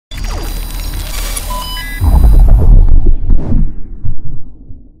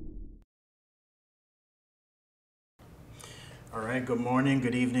All right, good morning,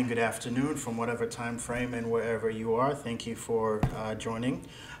 good evening, good afternoon from whatever time frame and wherever you are. Thank you for joining.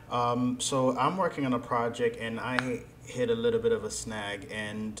 So I'm working on a project and I hit a little bit of a snag,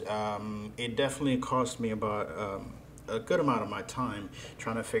 and it definitely cost me about a good amount of my time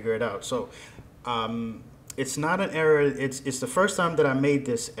trying to figure it out. So it's not an error. It's the first time that I made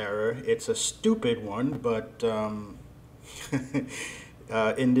this error. It's a stupid one, but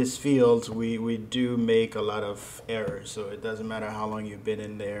in this field, we do make a lot of errors. So it doesn't matter how long you've been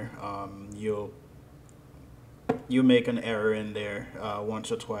in there. You make an error in there once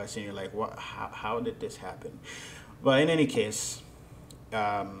or twice, and you're like, "What? How did this happen?" But in any case,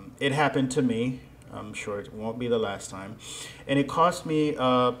 it happened to me. I'm sure it won't be the last time, and it cost me.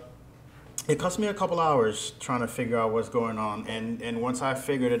 It cost me a couple hours trying to figure out what's going on, and once I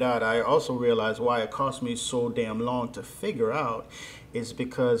figured it out, I also realized why it cost me so damn long to figure out is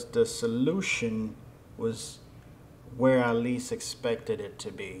because the solution was where I least expected it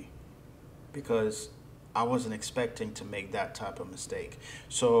to be, because I wasn't expecting to make that type of mistake.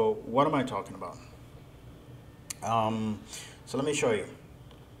 So what am I talking about? So let me show you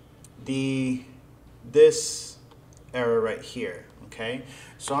this error right here. Okay,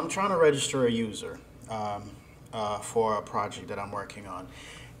 so I'm trying to register a user for a project that I'm working on,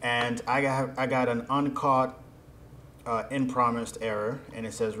 and I got an uncaught in-promised error, and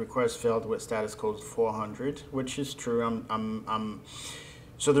it says request failed with status code 400, which is true.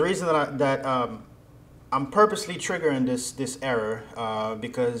 So the reason I'm purposely triggering this error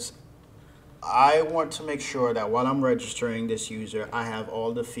because I want to make sure that while I'm registering this user, I have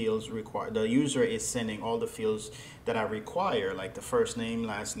all the fields required. The user is sending all the fields that I require, like the first name,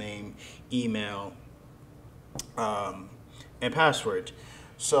 last name, email, and password.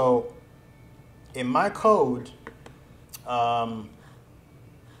 So in my code,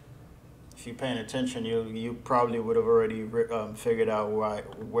 if you're paying attention, you probably would have already figured out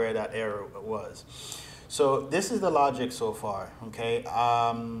where that error was. So this is the logic so far, okay?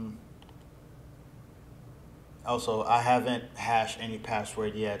 Also, I haven't hashed any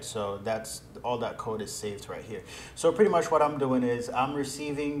password yet, so that's all. That code is saved right here. So pretty much what I'm doing is I'm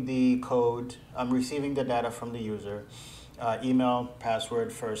receiving the code, I'm receiving the data from the user, email,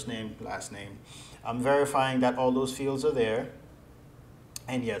 password, first name, last name. I'm verifying that all those fields are there.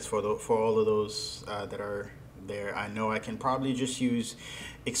 And yes, for all of those that are there, I know I can probably just use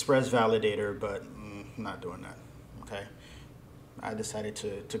Express Validator, but I'm not doing that, okay? I decided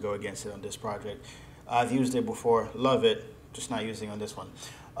to go against it on this project. I've used it before, love it, just not using on this one.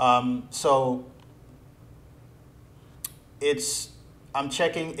 So I'm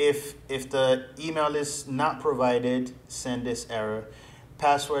checking if the email is not provided, send this error.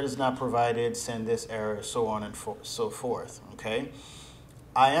 Password is not provided, send this error, so on and so forth, okay?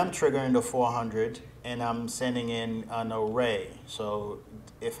 I am triggering the 400 and I'm sending in an array. So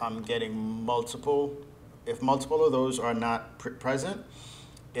if I'm getting if multiple of those are not present,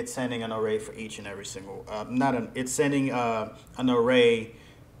 it's sending an array for each and every single, it's sending an array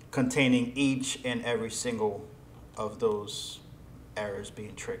containing each and every single of those errors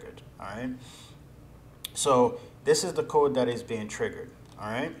being triggered, all right? So this is the code that is being triggered, all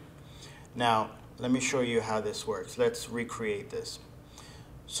right? Now, let me show you how this works. Let's recreate this.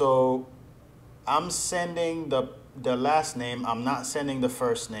 So I'm sending the last name, I'm not sending the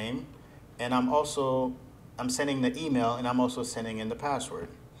first name, and I'm sending the email, and I'm also sending in the password.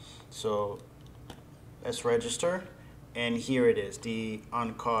 So let's register, and here it is, the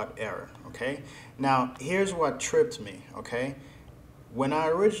uncaught error, okay? Now, here's what tripped me, okay? When I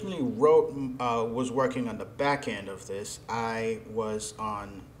originally was working on the back end of this, I was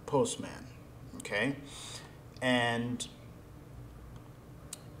on Postman, okay? And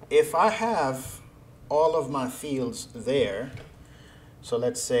if I have all of my fields there, so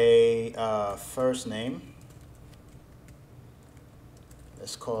let's say first name,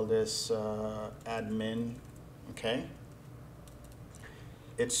 let's call this admin, okay?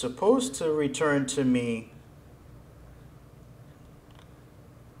 It's supposed to return to me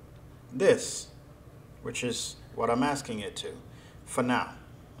this, which is what I'm asking it to for now,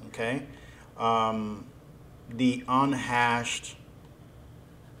 okay? The unhashed,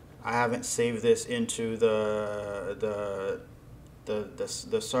 I haven't saved this into the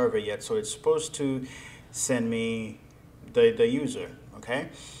server yet, so it's supposed to send me the user, okay?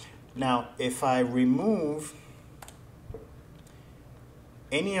 Now, if I remove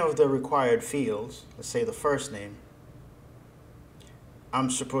any of the required fields, let's say the first name, I'm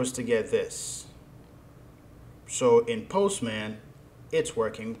supposed to get this. So in Postman, it's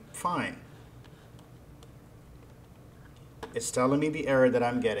working fine. It's telling me the error that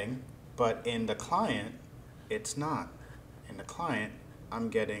I'm getting, but in the client, it's not. in the client, I'm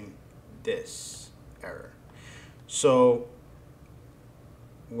getting this error. So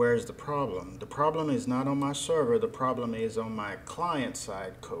where's the problem? The problem is not on my server, the problem is on my client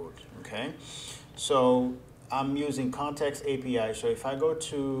side code, okay? So I'm using context API. So if I go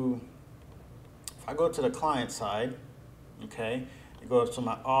to the client side, okay, I go to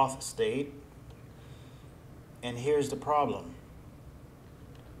my auth state, and here's the problem.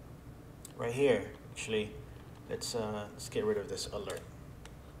 Right here, actually, let's get rid of this alert.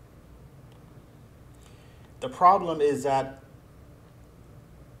 The problem is that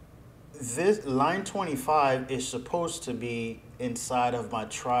this line 25 is supposed to be inside of my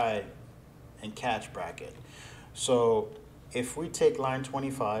try and catch bracket. So if we take line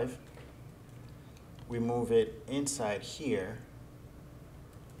 25, we move it inside here,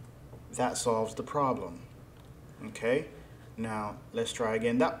 that solves the problem. Okay, now let's try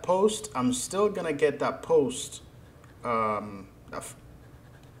again. That post, I'm still gonna get that post error,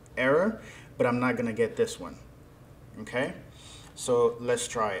 but I'm not gonna get this one. Okay, so let's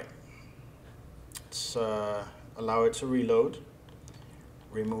try it. Let's allow it to reload.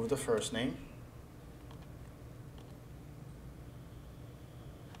 Remove the first name.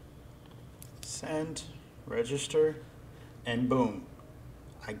 Send, register, and boom.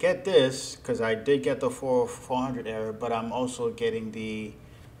 I get this because I did get the 400 error, but I'm also getting the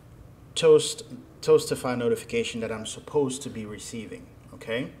Toastify notification that I'm supposed to be receiving.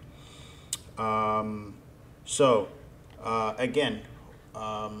 Okay. Again,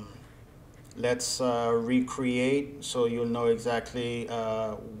 let's recreate so you'll know exactly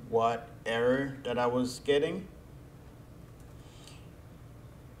what error that I was getting.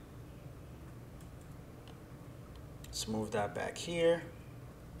 Let's move that back here.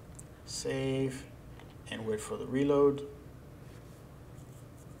 Save and wait for the reload.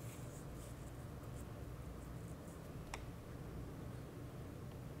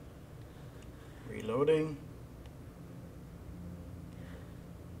 Reloading.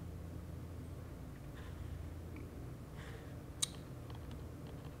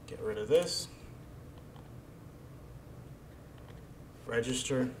 Get rid of this.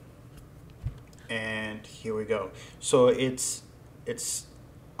 Register. And here we go. So it's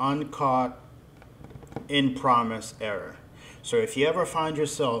uncaught in promise error. So if you ever find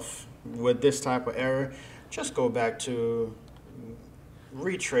yourself with this type of error, just go back to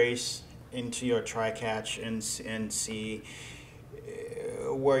retrace into your try catch and see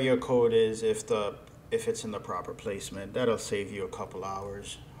where your code is if it's in the proper placement. That'll save you a couple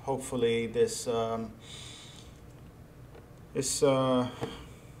hours. Hopefully this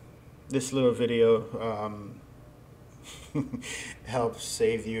little video helps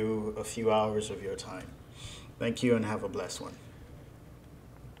save you a few hours of your time. Thank you and have a blessed one.